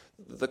us.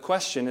 The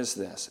question is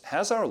this: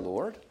 has our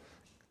Lord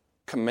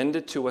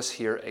commended to us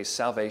here a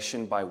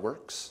salvation by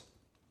works?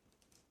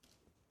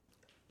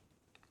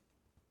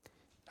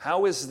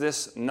 How is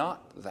this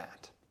not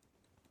that?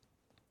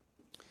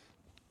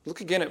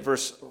 Look again at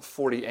verse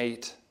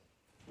 48.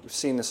 We've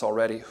seen this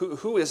already.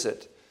 Who is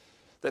it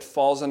that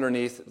falls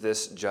underneath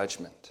this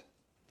judgment?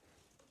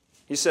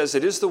 He says,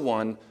 it is the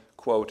one,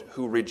 quote,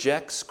 who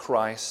rejects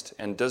Christ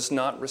and does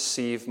not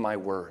receive my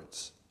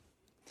words.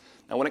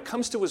 Now, when it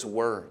comes to his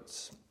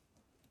words,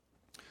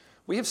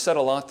 we have said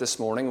a lot this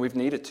morning, we've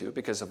needed to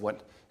because of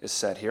what is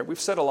said here. We've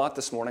said a lot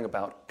this morning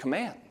about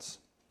commands.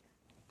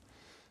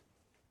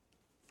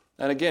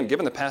 And again,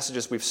 given the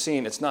passages we've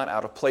seen, it's not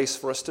out of place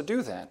for us to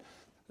do that,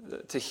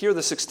 to hear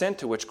this extent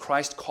to which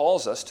Christ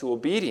calls us to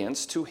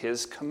obedience to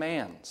his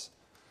commands.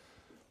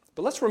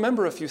 But let's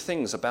remember a few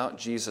things about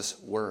Jesus'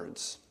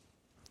 words.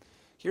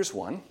 Here's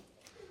one.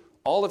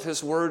 All of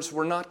his words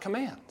were not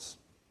commands.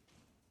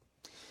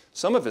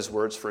 Some of his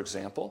words, for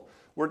example,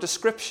 were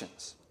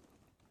descriptions.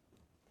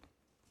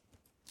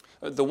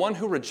 The one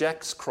who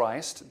rejects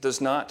Christ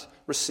does not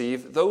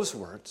receive those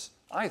words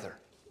either.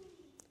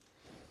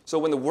 So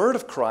when the word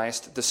of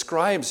Christ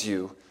describes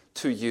you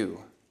to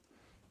you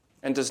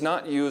and does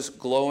not use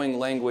glowing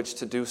language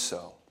to do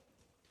so,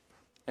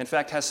 in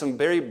fact has some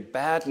very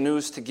bad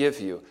news to give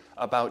you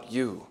about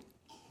you,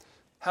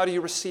 how do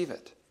you receive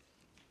it?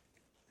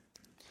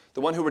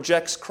 The one who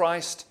rejects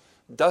Christ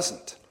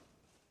doesn't.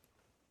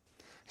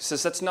 He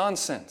says, that's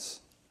nonsense.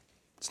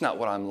 It's not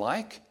what I'm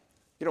like.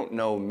 You don't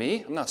know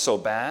me. I'm not so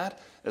bad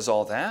as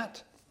all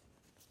that.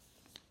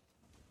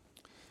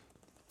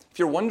 If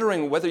you're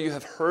wondering whether you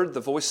have heard the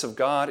voice of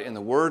God in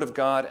the Word of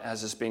God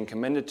as is being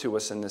commended to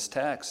us in this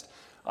text,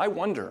 I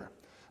wonder,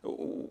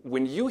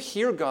 when you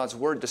hear God's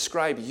Word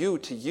describe you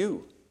to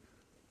you,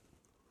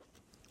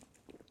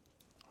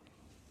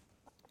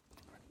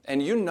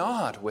 and you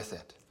nod with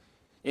it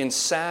in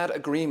sad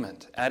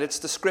agreement at its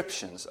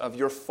descriptions of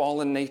your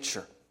fallen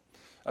nature,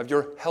 of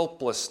your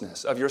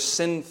helplessness, of your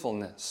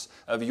sinfulness,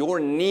 of your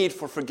need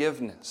for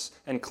forgiveness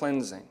and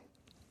cleansing.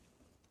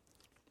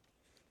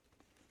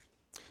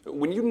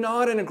 When you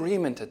nod in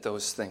agreement at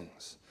those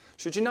things,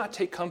 should you not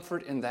take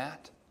comfort in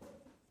that?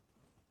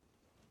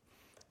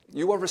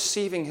 You are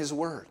receiving his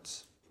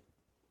words.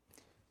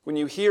 When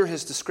you hear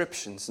his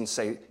descriptions and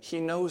say, he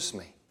knows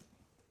me,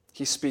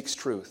 he speaks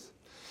truth.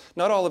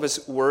 Not all of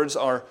his words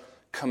are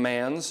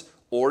commands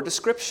or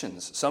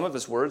descriptions. Some of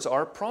his words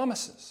are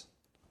promises.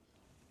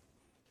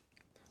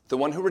 The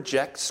one who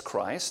rejects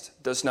Christ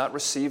does not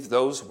receive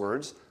those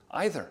words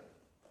either.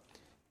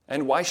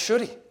 And why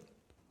should he?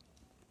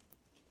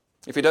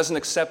 If he doesn't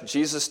accept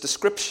Jesus'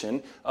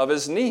 description of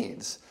his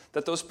needs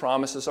that those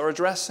promises are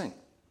addressing.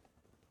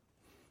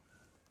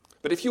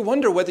 But if you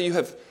wonder whether you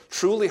have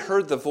truly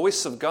heard the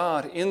voice of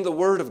God in the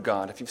Word of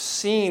God, if you've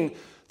seen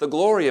the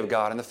glory of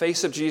God in the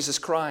face of Jesus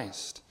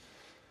Christ,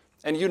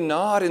 and you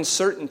nod in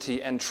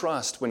certainty and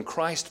trust when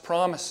Christ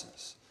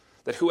promises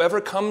that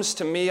whoever comes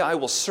to me, I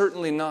will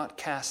certainly not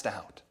cast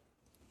out.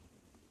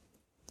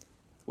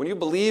 When you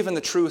believe in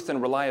the truth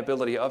and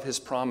reliability of his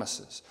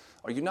promises,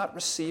 are you not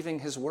receiving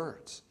his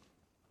words?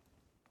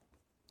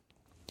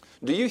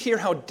 Do you hear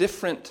how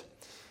different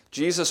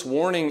Jesus'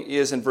 warning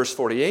is in verse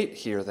 48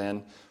 here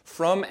then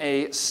from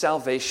a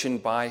salvation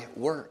by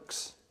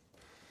works?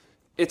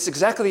 It's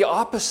exactly the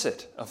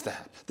opposite of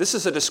that. This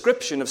is a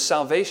description of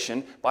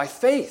salvation by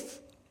faith.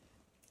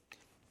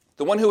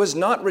 The one who has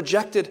not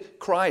rejected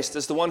Christ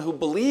is the one who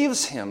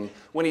believes him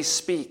when he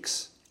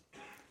speaks.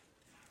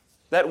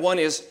 That one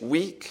is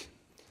weak.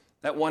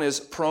 That one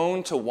is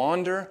prone to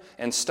wander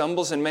and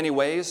stumbles in many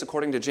ways,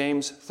 according to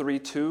James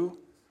 3:2.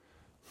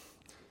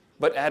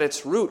 But at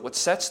its root, what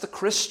sets the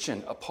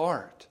Christian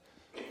apart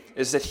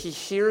is that he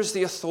hears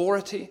the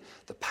authority,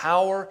 the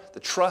power, the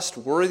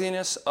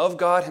trustworthiness of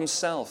God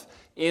himself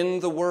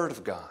in the Word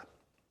of God.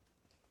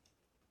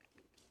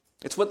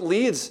 It's what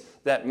leads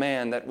that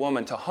man, that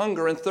woman, to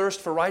hunger and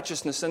thirst for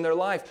righteousness in their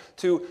life,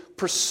 to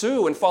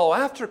pursue and follow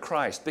after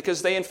Christ,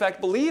 because they in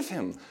fact believe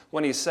him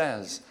when he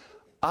says,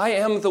 I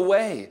am the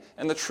way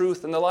and the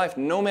truth and the life.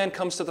 No man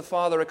comes to the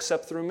Father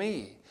except through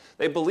me.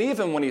 They believe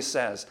him when he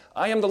says,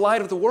 I am the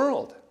light of the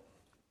world.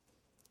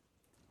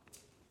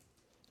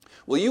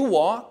 Will you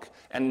walk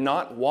and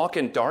not walk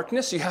in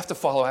darkness, you have to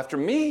follow after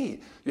me.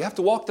 You have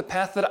to walk the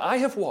path that I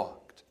have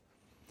walked.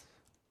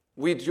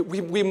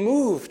 We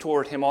move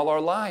toward him all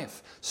our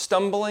life,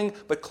 stumbling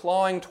but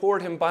clawing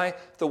toward him by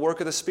the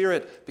work of the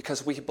Spirit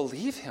because we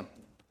believe him.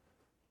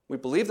 We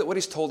believe that what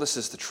he's told us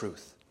is the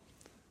truth.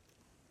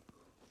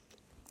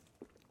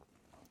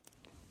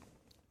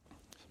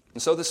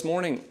 And so this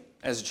morning,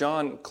 as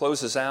John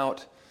closes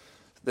out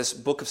this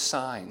book of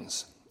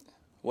signs,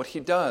 what he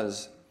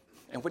does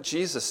and what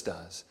Jesus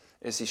does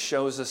is he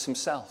shows us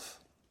himself.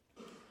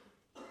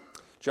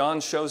 John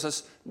shows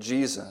us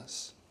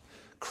Jesus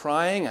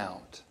crying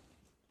out.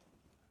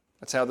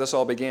 That's how this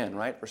all began,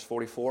 right? Verse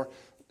 44. Do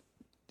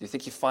you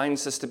think he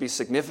finds this to be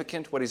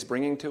significant, what he's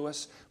bringing to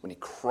us, when he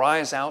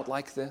cries out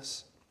like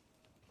this?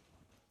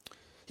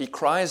 He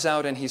cries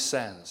out and he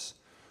says,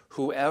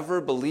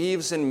 "Whoever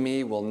believes in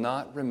me will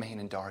not remain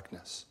in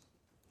darkness.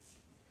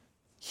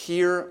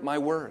 Hear my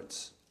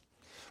words.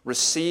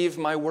 Receive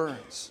my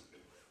words."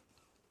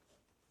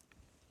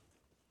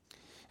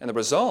 And the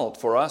result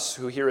for us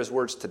who hear his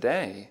words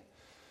today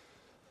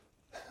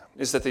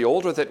is that the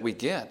older that we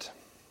get,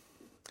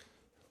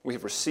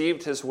 we've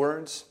received his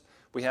words,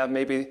 we have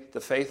maybe the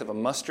faith of a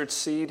mustard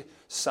seed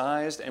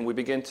sized, and we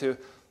begin to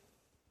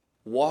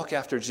walk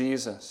after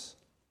Jesus.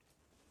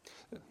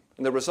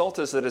 And the result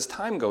is that as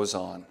time goes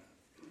on,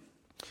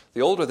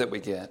 the older that we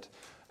get,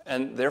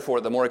 and therefore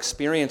the more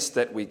experienced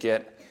that we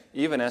get,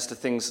 even as to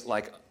things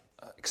like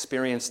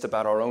experienced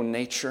about our own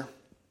nature,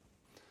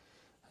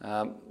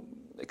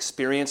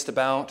 experienced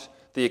about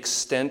the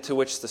extent to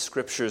which the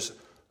Scriptures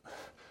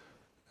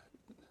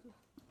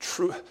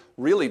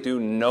really do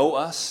know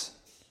us.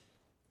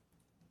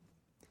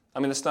 I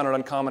mean, it's not an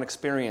uncommon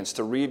experience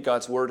to read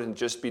God's Word and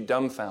just be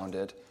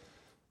dumbfounded.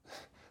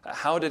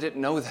 How did it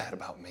know that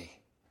about me?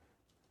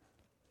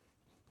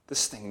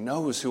 This thing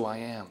knows who I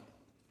am.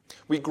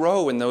 We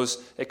grow in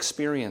those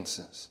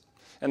experiences.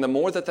 And the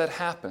more that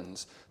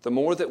happens, the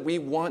more that we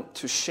want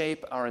to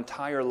shape our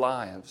entire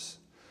lives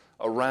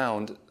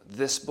around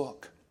this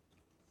book.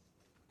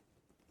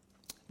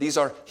 These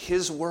are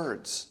his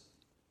words.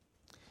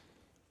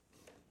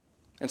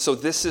 And so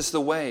this is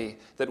the way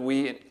that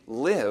we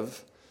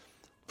live.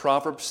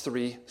 Proverbs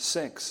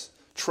 3:6.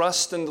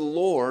 Trust in the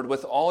Lord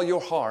with all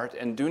your heart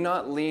and do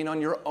not lean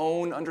on your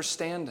own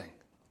understanding.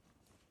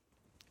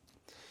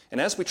 And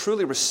as we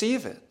truly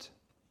receive it,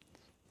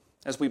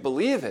 as we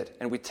believe it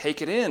and we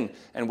take it in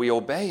and we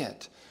obey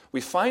it,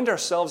 we find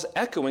ourselves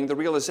echoing the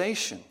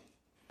realization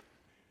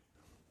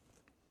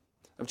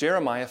of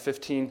Jeremiah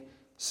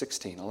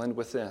 15:16. I'll end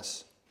with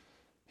this.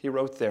 He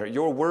wrote there,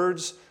 "Your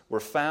words were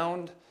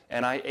found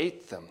and I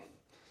ate them,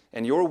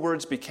 and your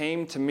words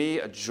became to me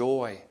a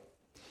joy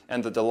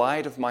and the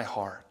delight of my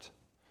heart,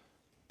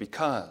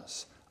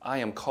 because I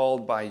am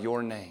called by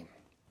your name,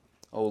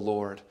 O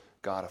Lord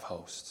God of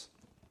hosts."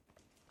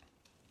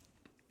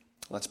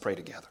 Let's pray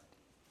together.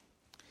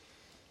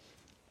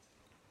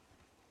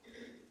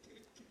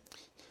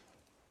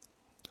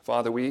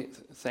 Father, we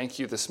thank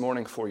you this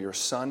morning for your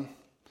Son,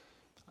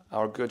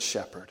 our Good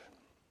Shepherd.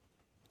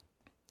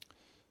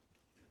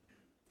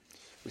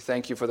 We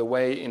thank you for the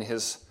way in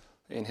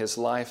his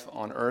life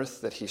on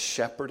earth that he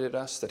shepherded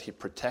us, that he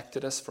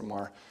protected us from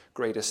our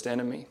greatest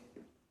enemy,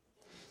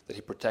 that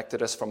he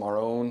protected us from our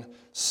own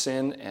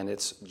sin and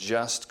its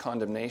just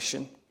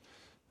condemnation.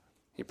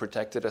 He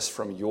protected us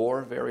from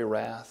your very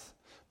wrath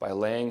by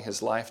laying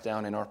his life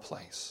down in our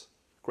place.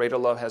 Greater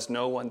love has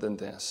no one than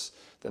this,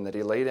 than that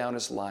he lay down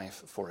his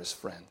life for his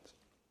friend.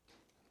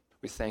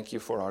 We thank you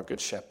for our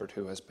Good Shepherd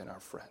who has been our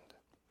friend.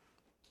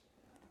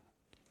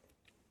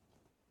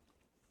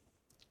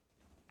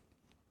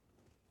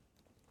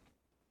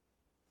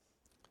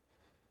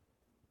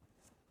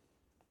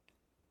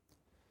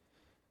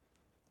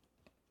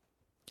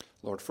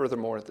 Lord,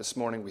 furthermore, this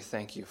morning we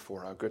thank you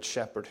for our Good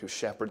Shepherd who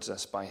shepherds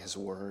us by his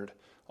word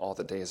all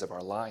the days of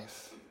our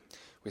life.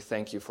 We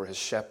thank you for his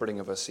shepherding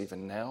of us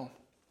even now,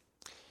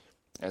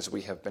 as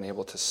we have been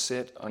able to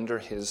sit under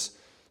his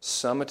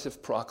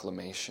summative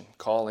proclamation,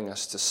 calling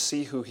us to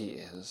see who he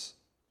is,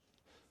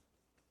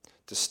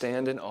 to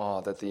stand in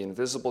awe that the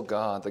invisible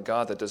God, the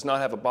God that does not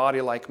have a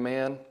body like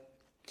man,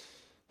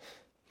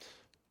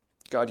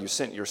 God, you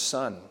sent your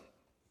Son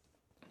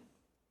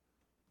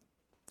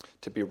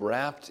to be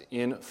wrapped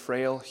in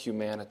frail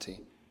humanity,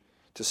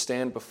 to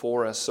stand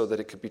before us so that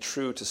it could be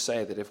true to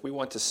say that if we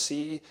want to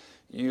see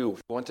you,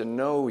 if we want to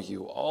know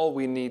you, all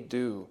we need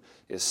do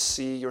is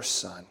see your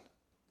Son,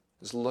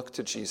 is look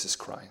to Jesus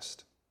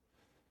Christ,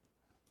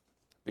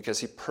 because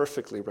he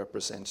perfectly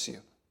represents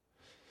you.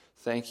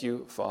 Thank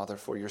you, Father,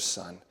 for your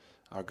Son,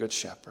 our Good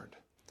Shepherd,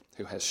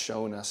 who has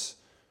shown us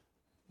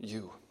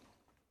you.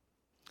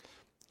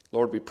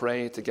 Lord, we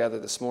pray together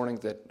this morning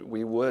that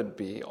we would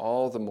be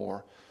all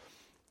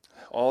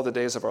the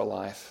days of our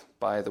life,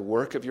 by the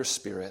work of your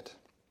Spirit,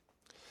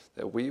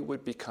 that we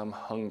would become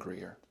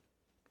hungrier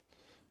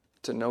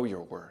to know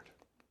your word,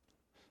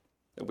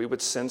 that we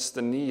would sense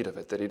the need of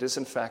it, that it is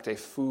in fact a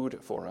food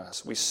for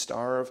us. We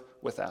starve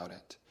without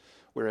it.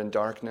 We're in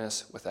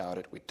darkness without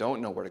it. We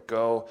don't know where to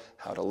go,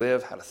 how to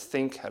live, how to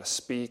think, how to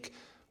speak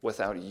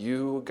without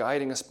you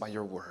guiding us by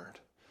your word.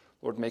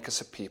 Lord, make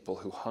us a people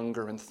who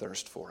hunger and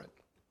thirst for it.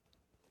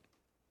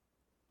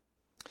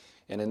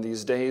 And in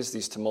these days,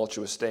 these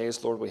tumultuous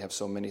days, Lord, we have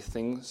so many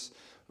things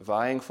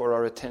vying for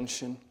our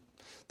attention.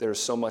 There is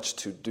so much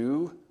to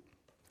do.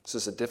 This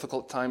is a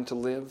difficult time to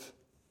live.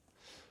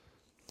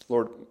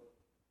 Lord,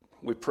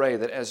 we pray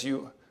that as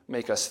you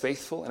make us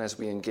faithful and as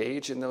we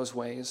engage in those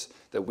ways,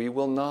 that we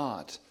will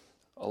not,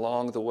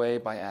 along the way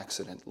by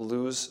accident,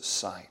 lose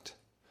sight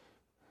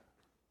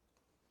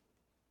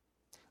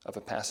of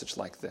a passage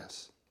like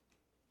this.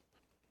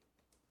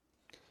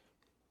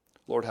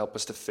 Lord, help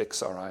us to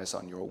fix our eyes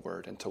on your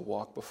word and to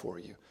walk before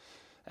you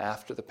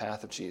after the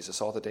path of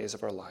Jesus all the days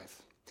of our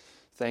life.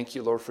 Thank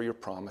you, Lord, for your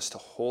promise to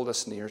hold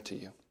us near to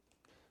you,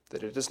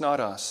 that it is not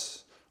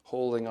us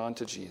holding on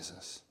to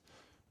Jesus.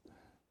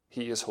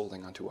 He is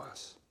holding on to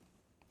us.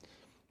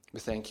 We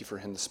thank you for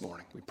him this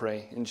morning. We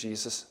pray in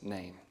Jesus'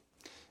 name.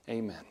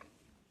 Amen.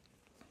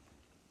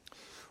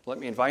 Let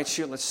me invite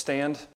you, let's stand.